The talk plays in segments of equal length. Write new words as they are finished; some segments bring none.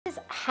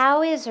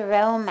how is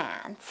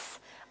romance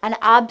an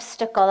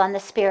obstacle on the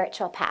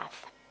spiritual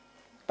path?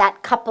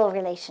 That couple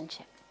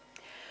relationship.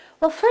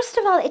 Well, first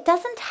of all, it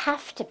doesn't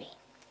have to be.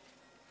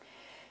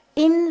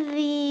 In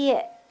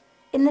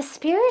the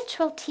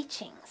spiritual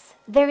teachings,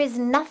 there is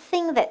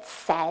nothing that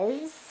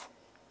says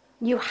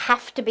you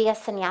have to be a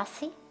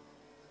sannyasi,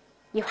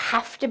 you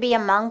have to be a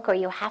monk, or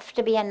you have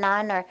to be a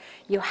nun, or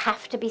you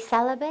have to be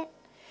celibate.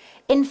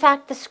 In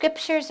fact, the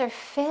scriptures are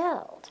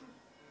filled.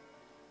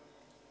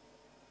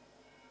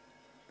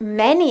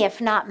 Many,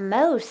 if not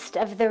most,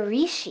 of the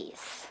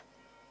rishis,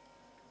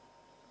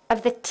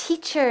 of the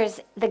teachers,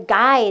 the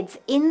guides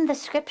in the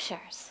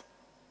scriptures,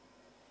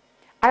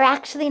 are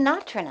actually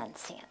not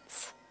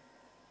renunciants,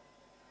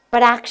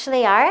 but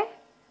actually are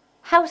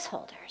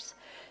householders.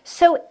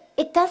 So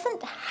it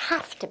doesn't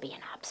have to be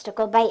an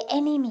obstacle by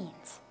any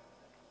means.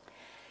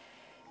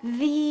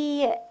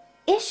 The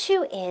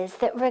issue is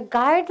that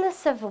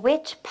regardless of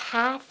which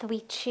path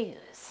we choose,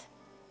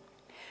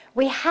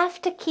 we have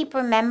to keep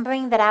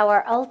remembering that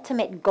our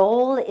ultimate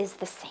goal is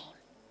the same.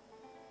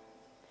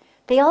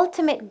 The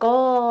ultimate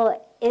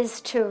goal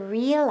is to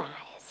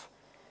realize,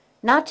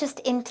 not just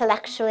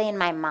intellectually in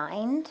my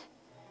mind,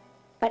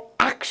 but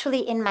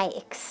actually in my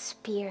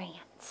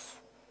experience,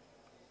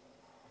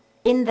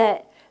 in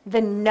the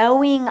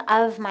knowing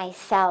of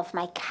myself,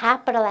 my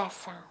capital S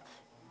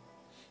self,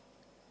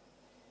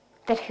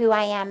 that who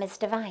I am is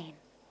divine.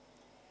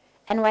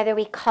 And whether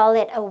we call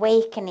it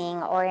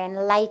awakening or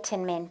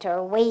enlightenment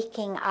or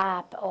waking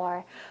up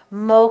or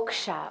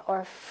moksha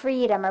or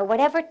freedom or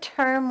whatever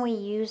term we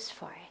use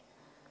for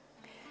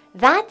it,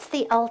 that's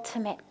the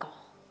ultimate goal,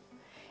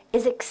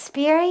 is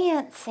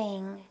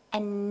experiencing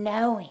and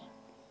knowing,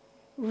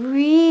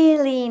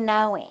 really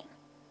knowing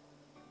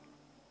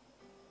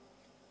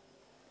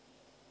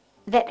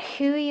that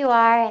who you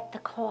are at the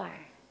core,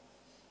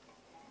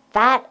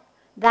 that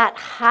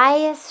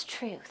highest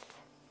truth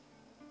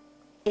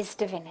is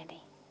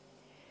divinity,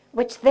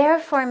 which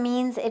therefore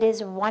means it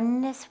is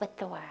oneness with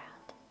the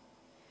world,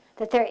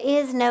 that there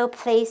is no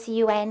place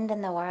you end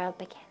and the world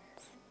begins.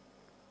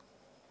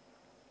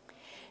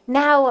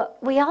 Now,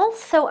 we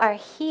also are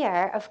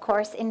here, of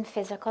course, in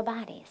physical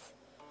bodies.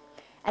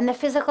 And the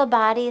physical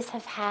bodies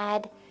have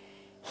had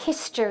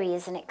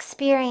histories and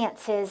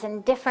experiences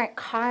and different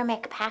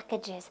karmic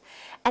packages.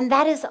 And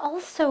that is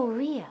also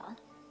real.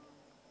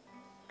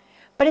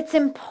 But it's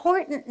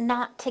important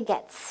not to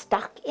get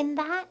stuck in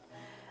that.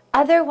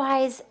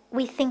 Otherwise,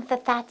 we think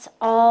that that's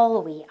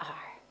all we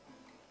are.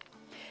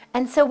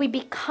 And so we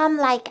become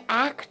like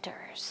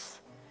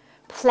actors,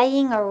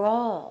 playing a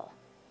role,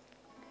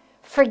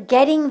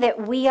 forgetting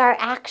that we are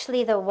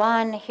actually the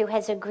one who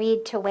has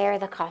agreed to wear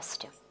the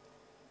costume.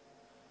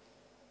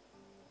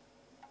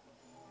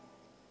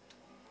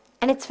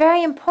 And it's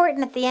very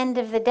important at the end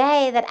of the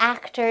day that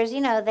actors,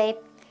 they,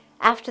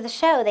 after the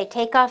show, they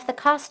take off the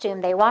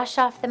costume, they wash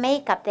off the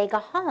makeup, they go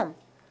home.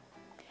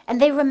 And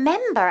they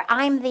remember,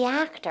 I'm the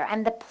actor,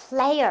 I'm the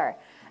player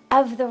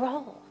of the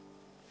role.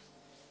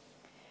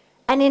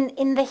 And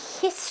in the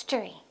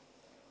history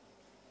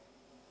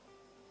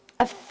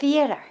of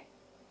theater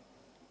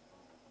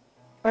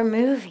or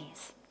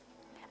movies,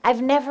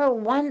 I've never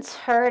once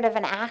heard of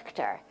an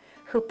actor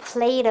who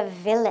played a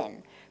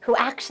villain who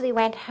actually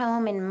went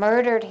home and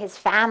murdered his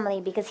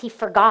family because he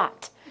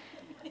forgot.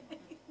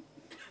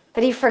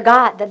 That he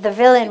forgot that the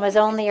villain was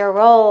only a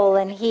role,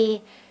 and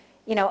he,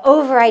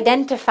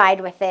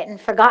 over-identified with it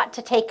and forgot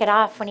to take it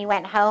off when he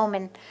went home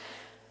and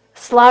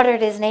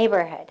slaughtered his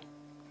neighborhood.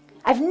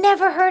 I've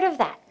never heard of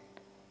that,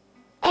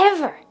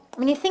 ever. I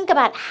mean, you think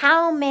about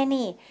how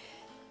many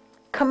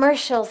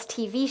commercials,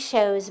 TV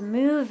shows,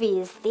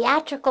 movies,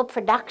 theatrical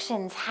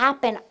productions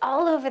happen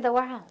all over the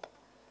world.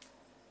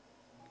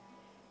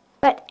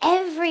 But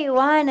every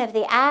one of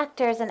the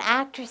actors and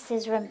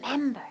actresses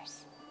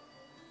remembers,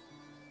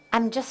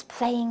 I'm just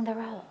playing the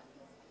role.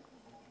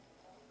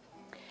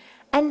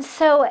 And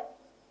so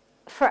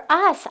for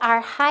us,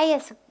 our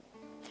highest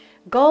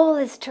goal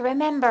is to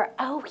remember,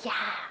 oh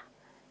yeah,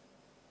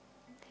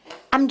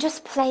 I'm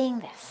just playing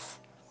this.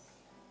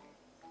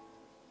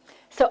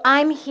 So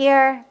I'm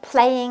here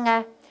playing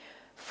a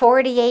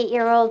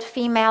 48-year-old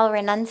female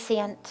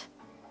renunciant.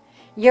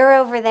 You're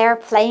over there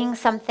playing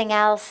something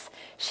else.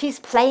 She's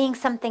playing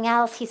something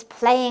else. He's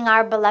playing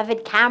our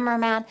beloved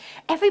cameraman.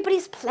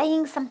 Everybody's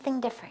playing something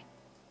different.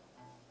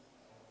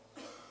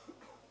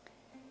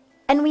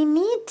 And we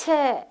need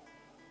to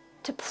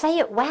play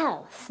it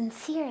well,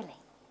 sincerely.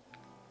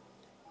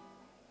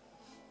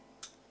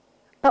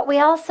 But we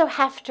also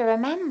have to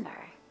remember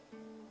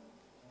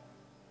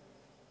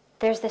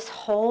there's this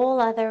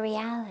whole other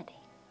reality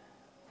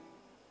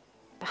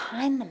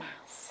behind the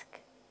mask,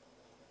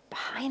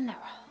 behind the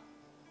role.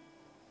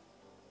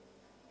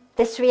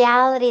 This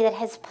reality that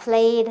has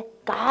played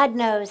God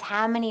knows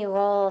how many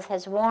roles,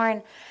 has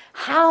worn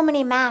how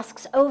many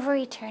masks over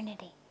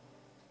eternity.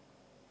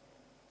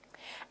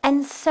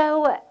 And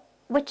so,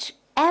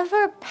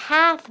 whichever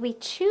path we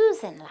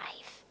choose in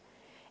life,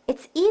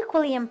 it's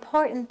equally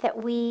important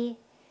that we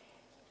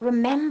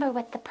remember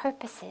what the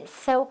purpose is.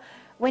 So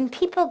when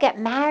people get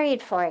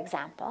married, for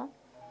example,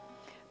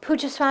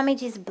 Puja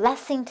Swamiji's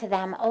blessing to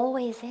them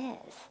always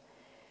is,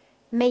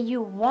 may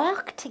you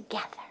walk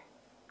together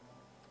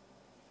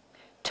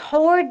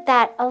toward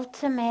that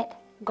ultimate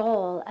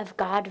goal of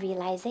God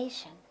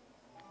realization.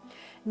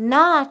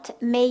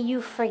 Not may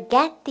you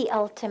forget the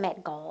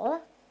ultimate goal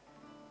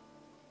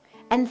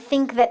and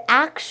think that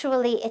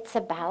actually it's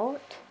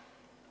about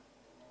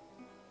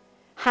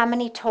how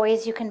many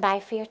toys you can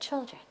buy for your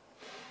children,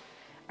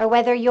 or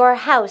whether your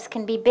house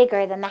can be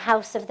bigger than the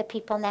house of the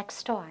people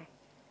next door,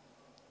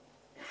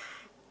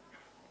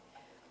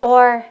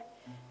 or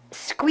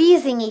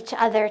squeezing each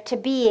other to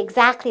be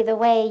exactly the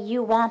way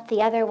you want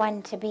the other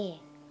one to be,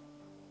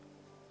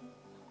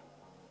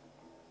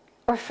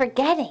 or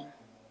forgetting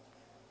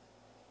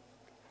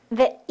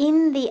that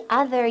in the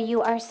other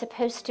you are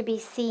supposed to be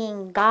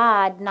seeing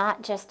God,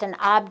 not just an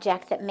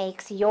object that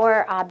makes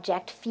your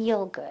object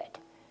feel good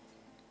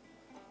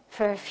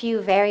for a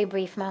few very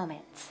brief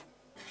moments.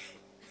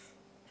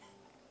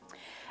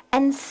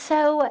 And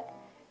so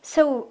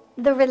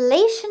the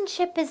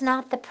relationship is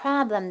not the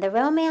problem. The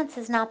romance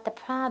is not the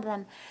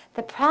problem.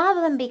 The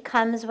problem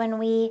becomes when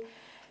we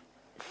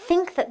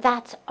think that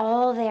that's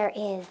all there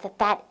is, that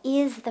that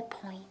is the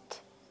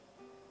point.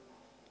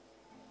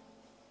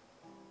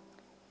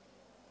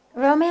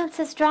 Romance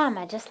is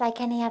drama, just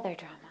like any other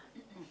drama.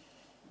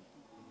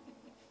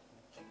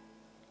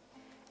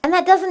 And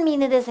that doesn't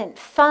mean it isn't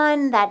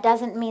fun. That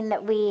doesn't mean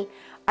that we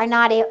are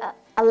not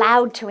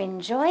allowed to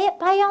enjoy it.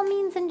 By all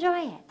means,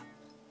 enjoy it.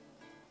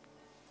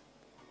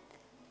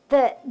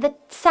 The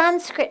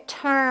Sanskrit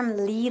term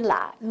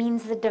lila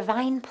means the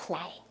divine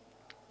play.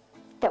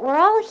 That we're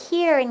all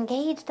here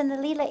engaged in the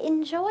lila.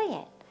 Enjoy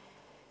it.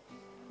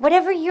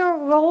 Whatever your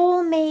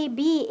role may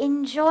be,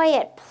 enjoy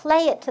it.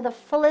 Play it to the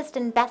fullest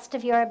and best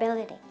of your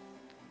ability.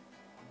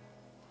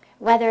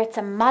 Whether it's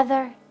a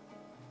mother,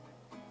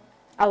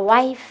 a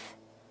wife,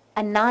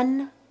 a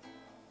nun,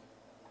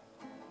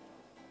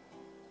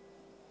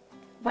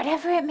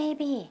 whatever it may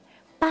be.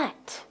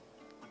 But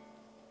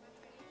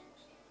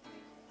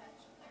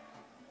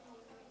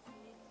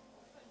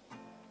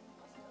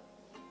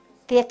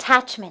the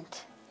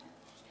attachment.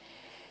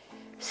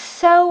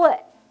 So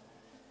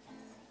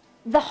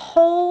the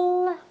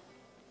whole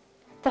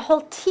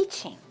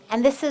teaching,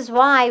 and this is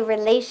why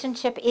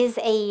relationship is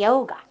a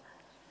yoga,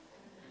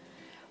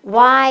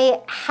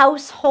 why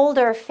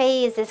householder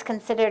phase is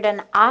considered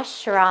an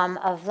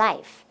ashram of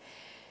life,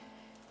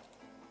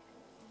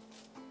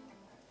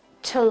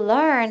 to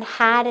learn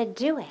how to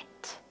do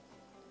it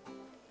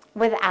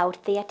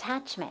without the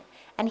attachment.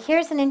 And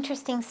here's an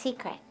interesting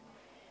secret.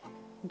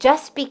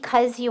 Just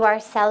because you are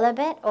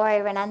celibate or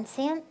a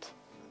renunciant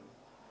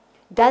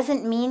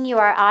doesn't mean you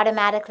are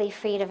automatically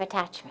freed of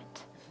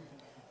attachment.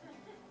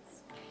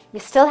 You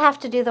still have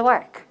to do the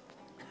work.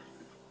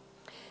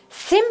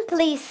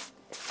 Simply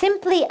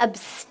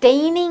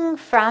abstaining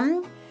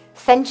from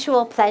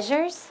sensual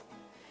pleasures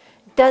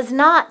does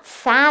not,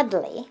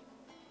 sadly,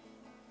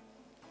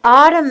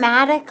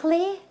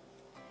 automatically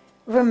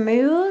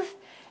remove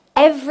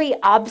every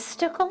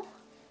obstacle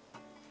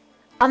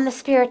on the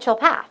spiritual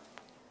path.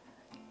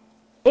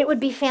 It would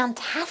be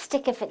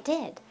fantastic if it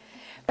did.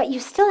 But you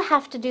still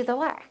have to do the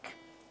work.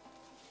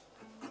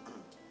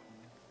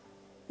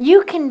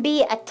 You can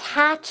be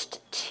attached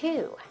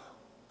to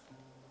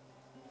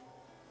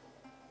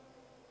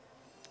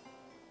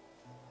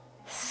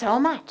so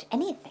much,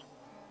 anything.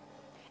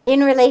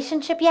 In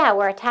relationship, yeah,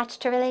 we're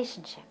attached to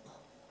relationship.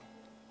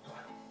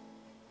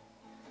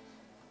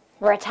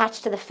 We're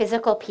attached to the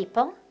physical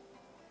people.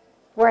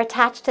 We're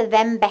attached to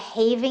them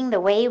behaving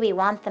the way we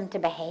want them to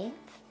behave.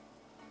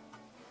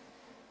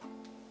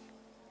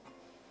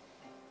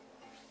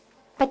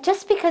 But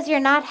just because you're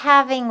not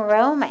having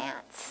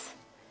romance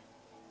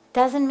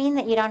doesn't mean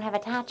that you don't have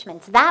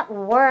attachments. That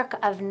work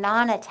of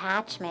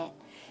non-attachment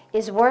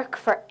is work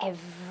for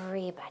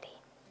everybody.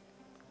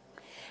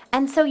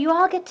 And so you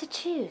all get to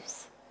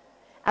choose.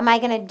 Am I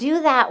going to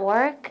do that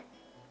work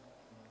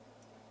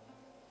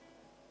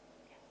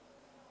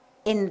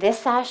in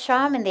this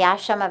ashram, in the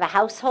ashram of a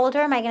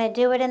householder? Am I going to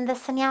do it in the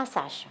sannyas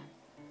ashram,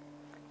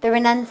 the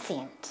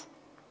renunciant?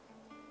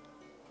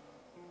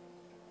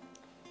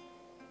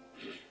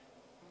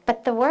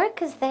 But the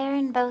work is there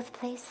in both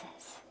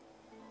places.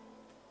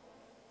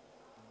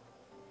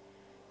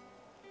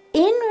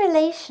 In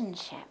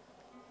relationship,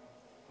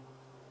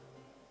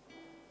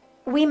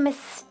 we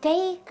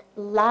mistake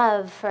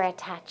love for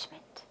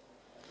attachment.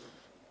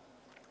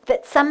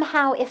 That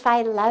somehow if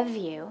I love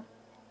you,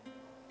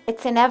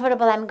 it's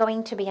inevitable I'm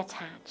going to be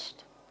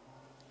attached.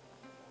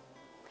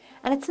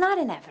 And it's not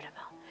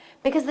inevitable.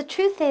 Because the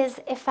truth is,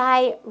 if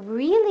I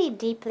really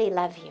deeply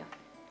love you,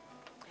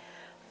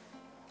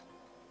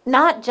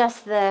 not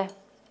just the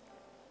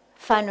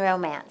fun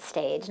romance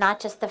stage, not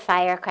just the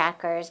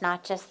firecrackers,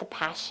 not just the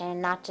passion,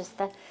 not just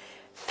the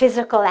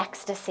physical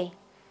ecstasy,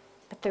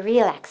 but the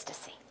real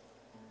ecstasy.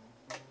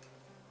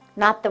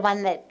 Not the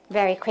one that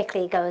very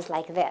quickly goes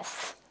like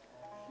this.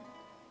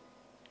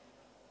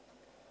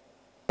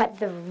 But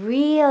the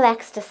real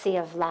ecstasy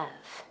of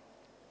love.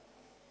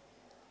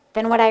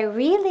 then what I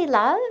really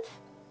love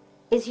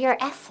is your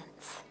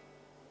essence.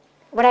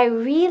 What I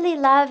really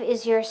love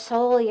is your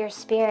soul, your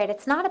spirit.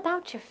 It's not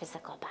about your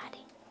physical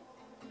body.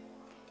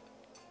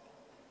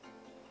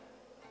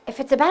 If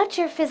it's about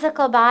your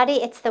physical body,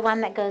 it's the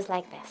one that goes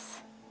like this.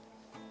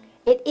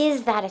 It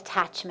is that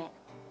attachment.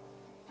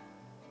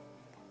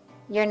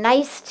 You're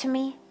nice to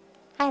me,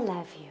 I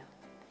love you.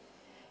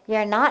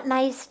 You're not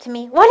nice to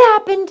me, what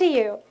happened to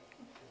you?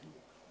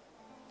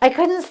 I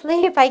couldn't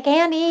sleep, I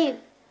can't eat.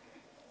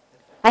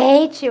 I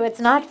hate you, it's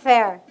not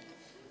fair.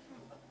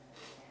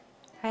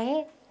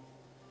 Right?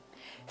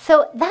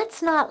 So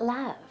that's not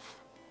love.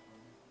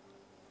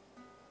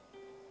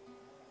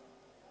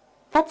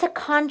 That's a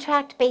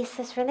contract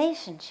basis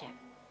relationship.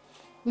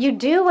 You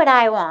do what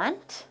I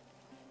want,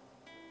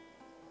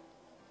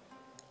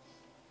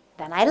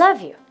 then I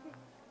love you.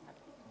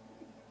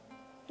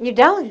 You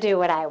don't do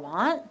what I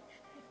want.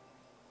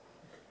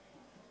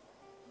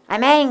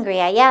 I'm angry,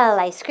 I yell,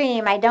 I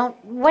scream, I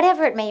don't,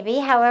 whatever it may be,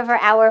 however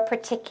our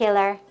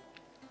particular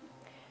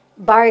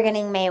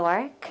bargaining may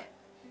work.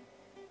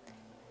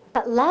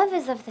 But love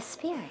is of the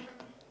spirit.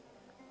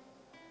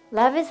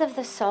 Love is of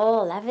the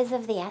soul. Love is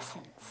of the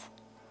essence.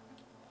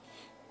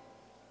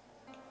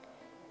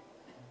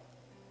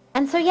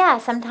 And so yeah,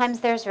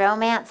 sometimes there's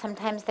romance,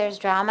 sometimes there's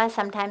drama,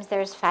 sometimes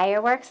there's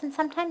fireworks, and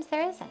sometimes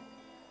there isn't.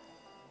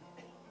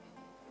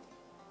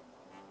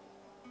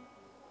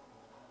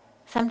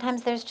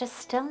 Sometimes there's just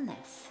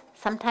stillness.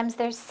 Sometimes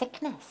there's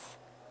sickness.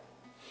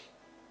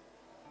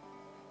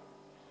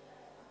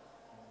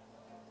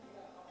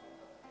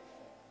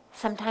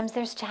 Sometimes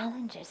there's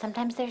challenges.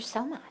 Sometimes there's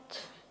so much.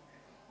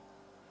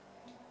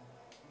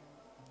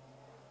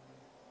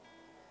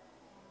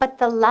 But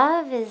the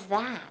love is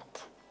that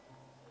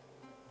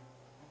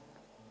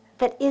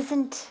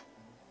isn't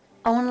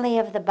only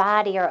of the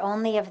body or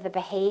only of the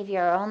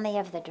behavior or only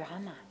of the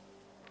drama.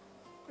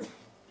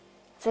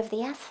 It's of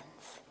the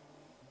essence.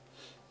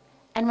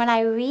 And when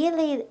I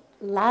really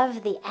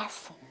love the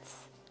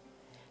essence,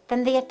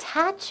 then the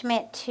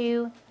attachment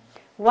to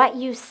what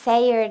you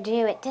say or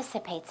do, it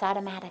dissipates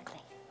automatically.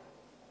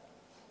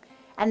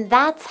 And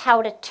that's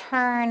how to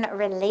turn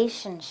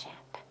relationship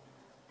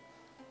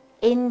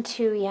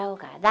into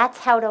yoga. That's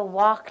how to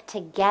walk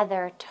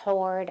together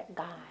toward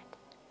God.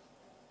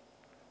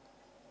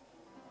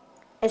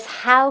 Is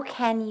how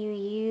can you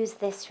use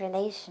this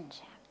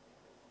relationship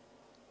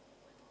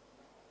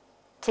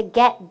to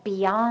get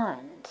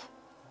beyond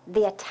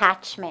the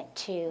attachment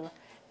to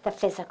the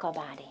physical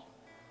body?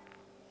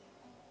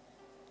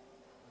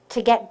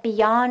 To get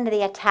beyond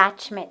the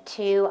attachment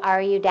to,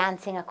 are you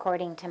dancing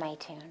according to my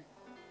tune?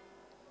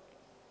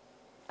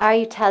 Are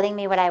you telling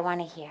me what I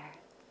want to hear?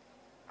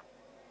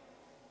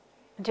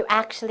 And to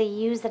actually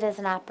use it as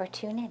an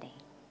opportunity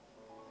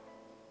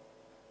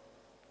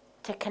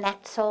to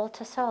connect soul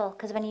to soul.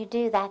 Because when you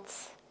do,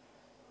 that's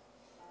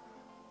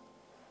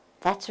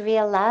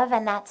real love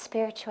and that's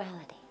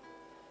spirituality.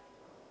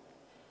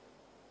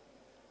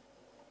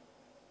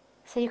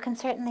 So you can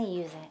certainly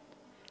use it.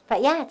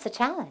 But yeah, it's a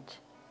challenge.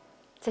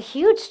 It's a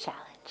huge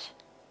challenge.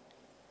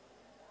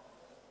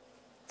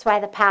 That's why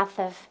the path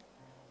of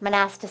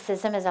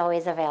monasticism is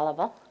always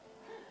available.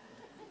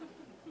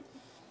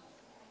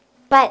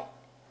 But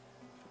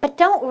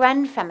don't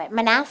run from it.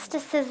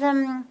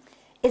 Monasticism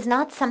is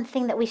not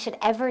something that we should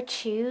ever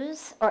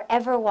choose or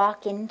ever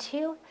walk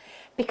into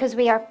because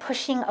we are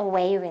pushing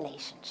away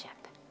relationship.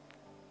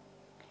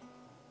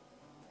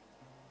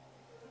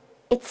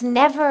 It's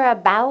never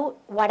about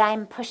what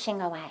I'm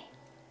pushing away.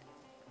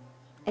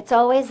 It's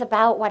always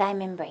about what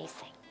I'm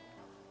embracing.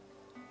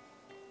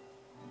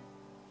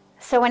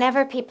 So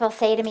whenever people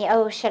say to me,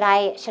 oh, should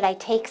I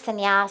take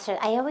sannyas?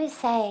 I always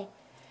say,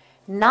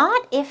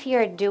 not if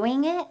you're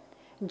doing it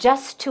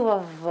just to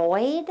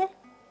avoid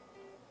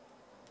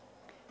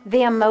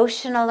the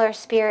emotional or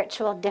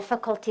spiritual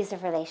difficulties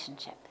of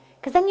relationship.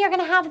 Because then you're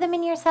going to have them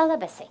in your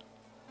celibacy.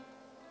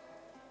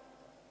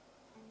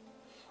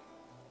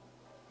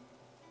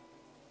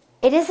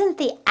 It isn't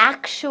the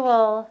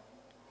actual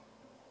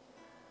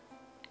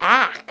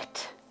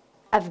act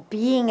of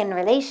being in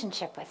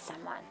relationship with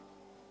someone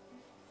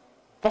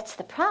that's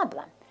the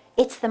problem.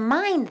 It's the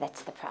mind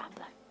that's the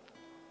problem.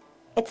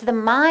 It's the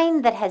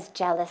mind that has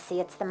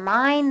jealousy. It's the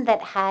mind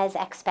that has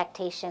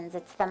expectations.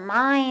 It's the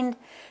mind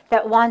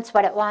that wants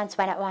what it wants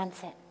when it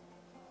wants it.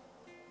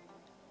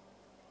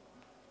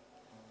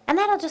 And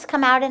that'll just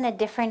come out in a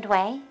different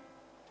way.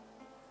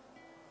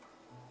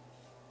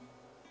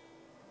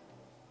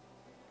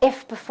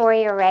 If before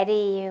you're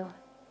ready you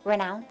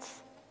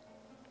renounce.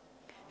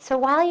 So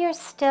while you're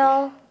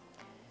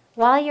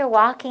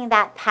walking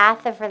that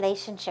path of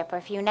relationship, or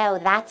if you know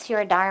that's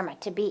your dharma,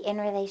 to be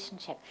in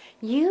relationship,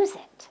 use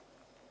it.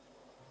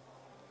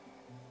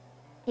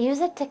 Use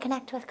it to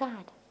connect with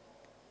God.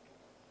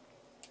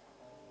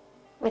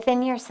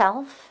 Within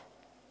yourself,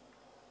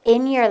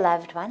 in your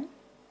loved one.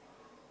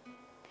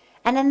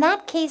 And in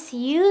that case,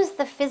 use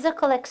the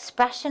physical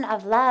expression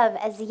of love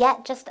as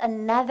yet just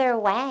another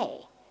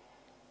way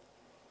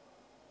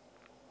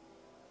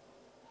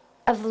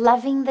of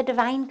loving the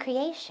divine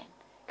creation.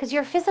 because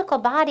your physical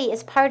body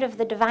is part of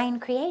the divine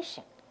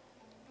creation.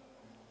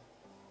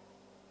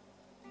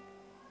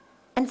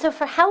 And so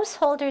for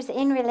householders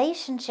in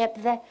relationship,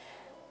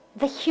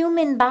 the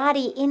human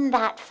body in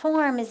that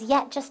form is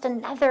yet just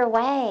another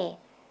way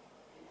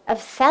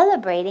of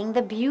celebrating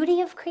the beauty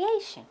of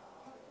creation.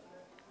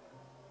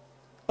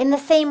 In the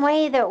same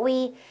way that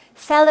we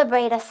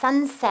celebrate a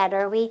sunset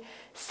or we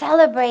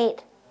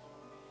celebrate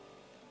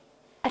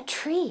a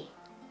tree.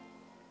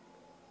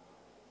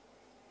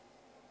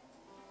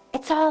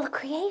 It's all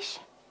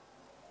creation.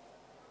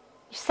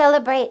 You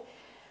celebrate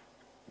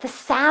the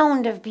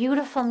sound of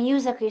beautiful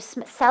music. You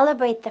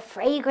celebrate the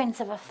fragrance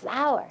of a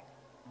flower.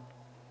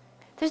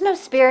 There's no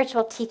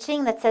spiritual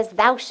teaching that says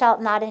thou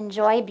shalt not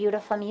enjoy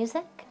beautiful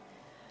music.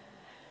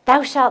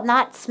 Thou shalt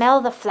not smell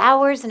the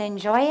flowers and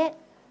enjoy it.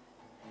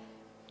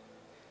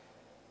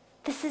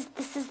 This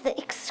is the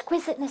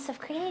exquisiteness of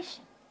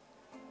creation.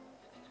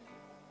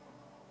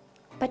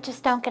 But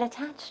just don't get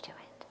attached to it.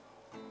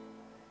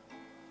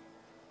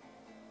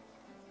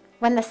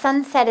 When the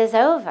sunset is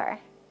over,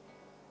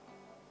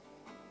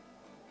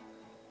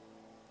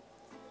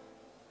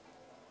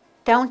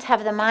 don't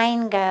have the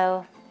mind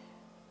go,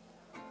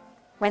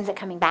 when's it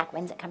coming back?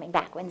 When's it coming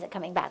back? When's it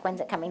coming back?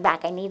 When's it coming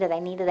back? I need it, I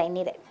need it, I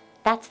need it.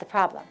 That's the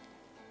problem.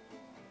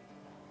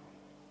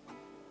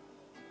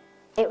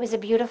 It was a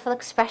beautiful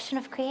expression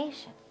of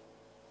creation.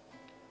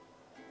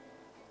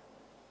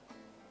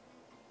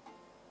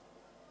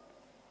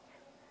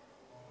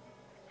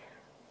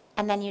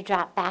 And then you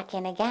drop back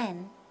in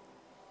again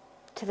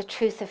to the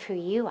truth of who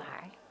you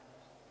are.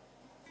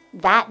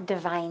 That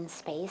divine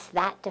space,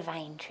 that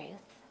divine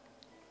truth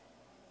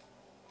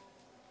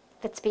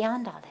that's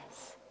beyond all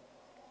this.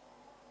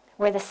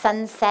 Where the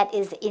sunset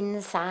is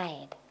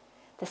inside.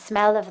 The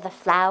smell of the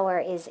flower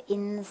is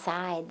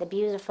inside. The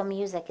beautiful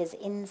music is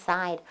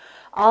inside.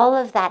 All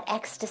of that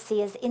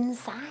ecstasy is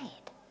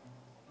inside.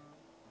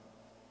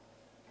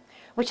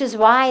 Which is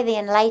why the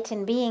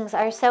enlightened beings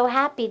are so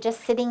happy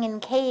just sitting in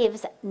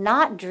caves,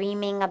 not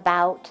dreaming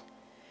about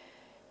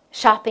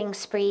shopping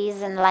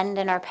sprees in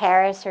London or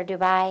Paris or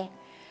Dubai,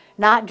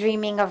 not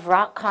dreaming of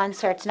rock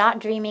concerts, not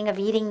dreaming of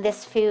eating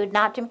this food,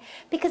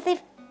 because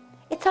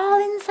it's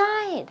all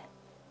inside.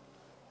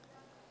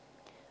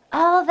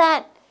 All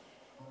that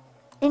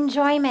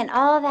enjoyment,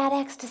 all that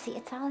ecstasy,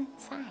 it's all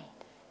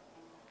inside.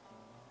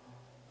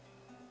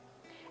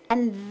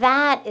 And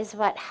that is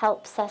what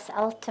helps us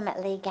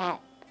ultimately get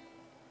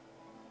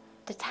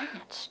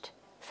detached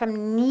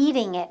from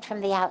needing it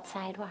from the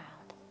outside world.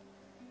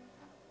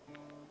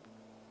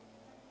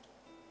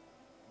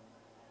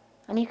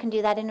 And you can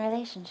do that in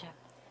relationship.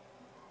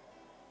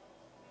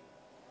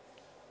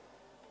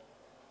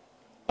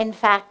 In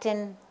fact,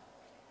 in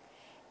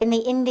the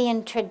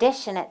Indian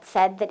tradition, it's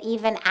said that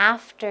even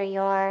after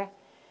your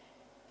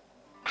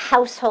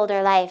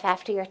householder life,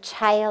 after your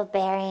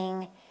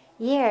childbearing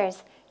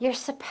years, you're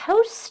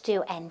supposed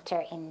to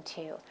enter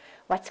into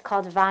what's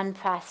called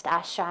Vanprastha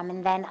ashram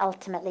and then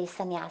ultimately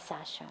sannyasa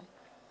ashram.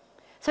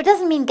 So it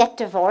doesn't mean get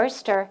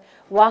divorced or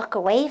walk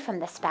away from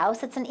the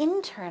spouse. It's an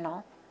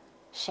internal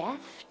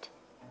shift.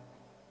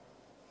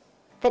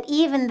 That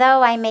even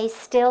though I may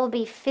still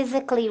be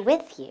physically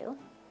with you,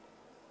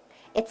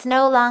 it's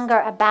no longer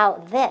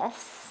about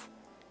this.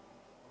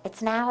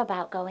 It's now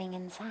about going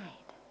inside.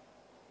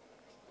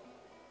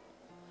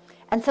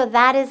 And so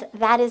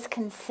that is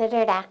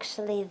considered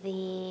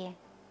actually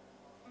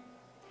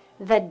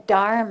the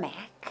dharmic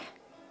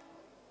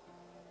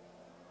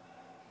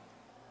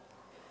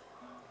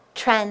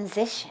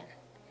transition,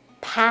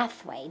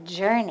 pathway,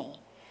 journey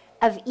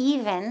of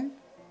even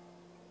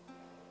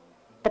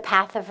the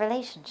path of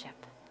relationship.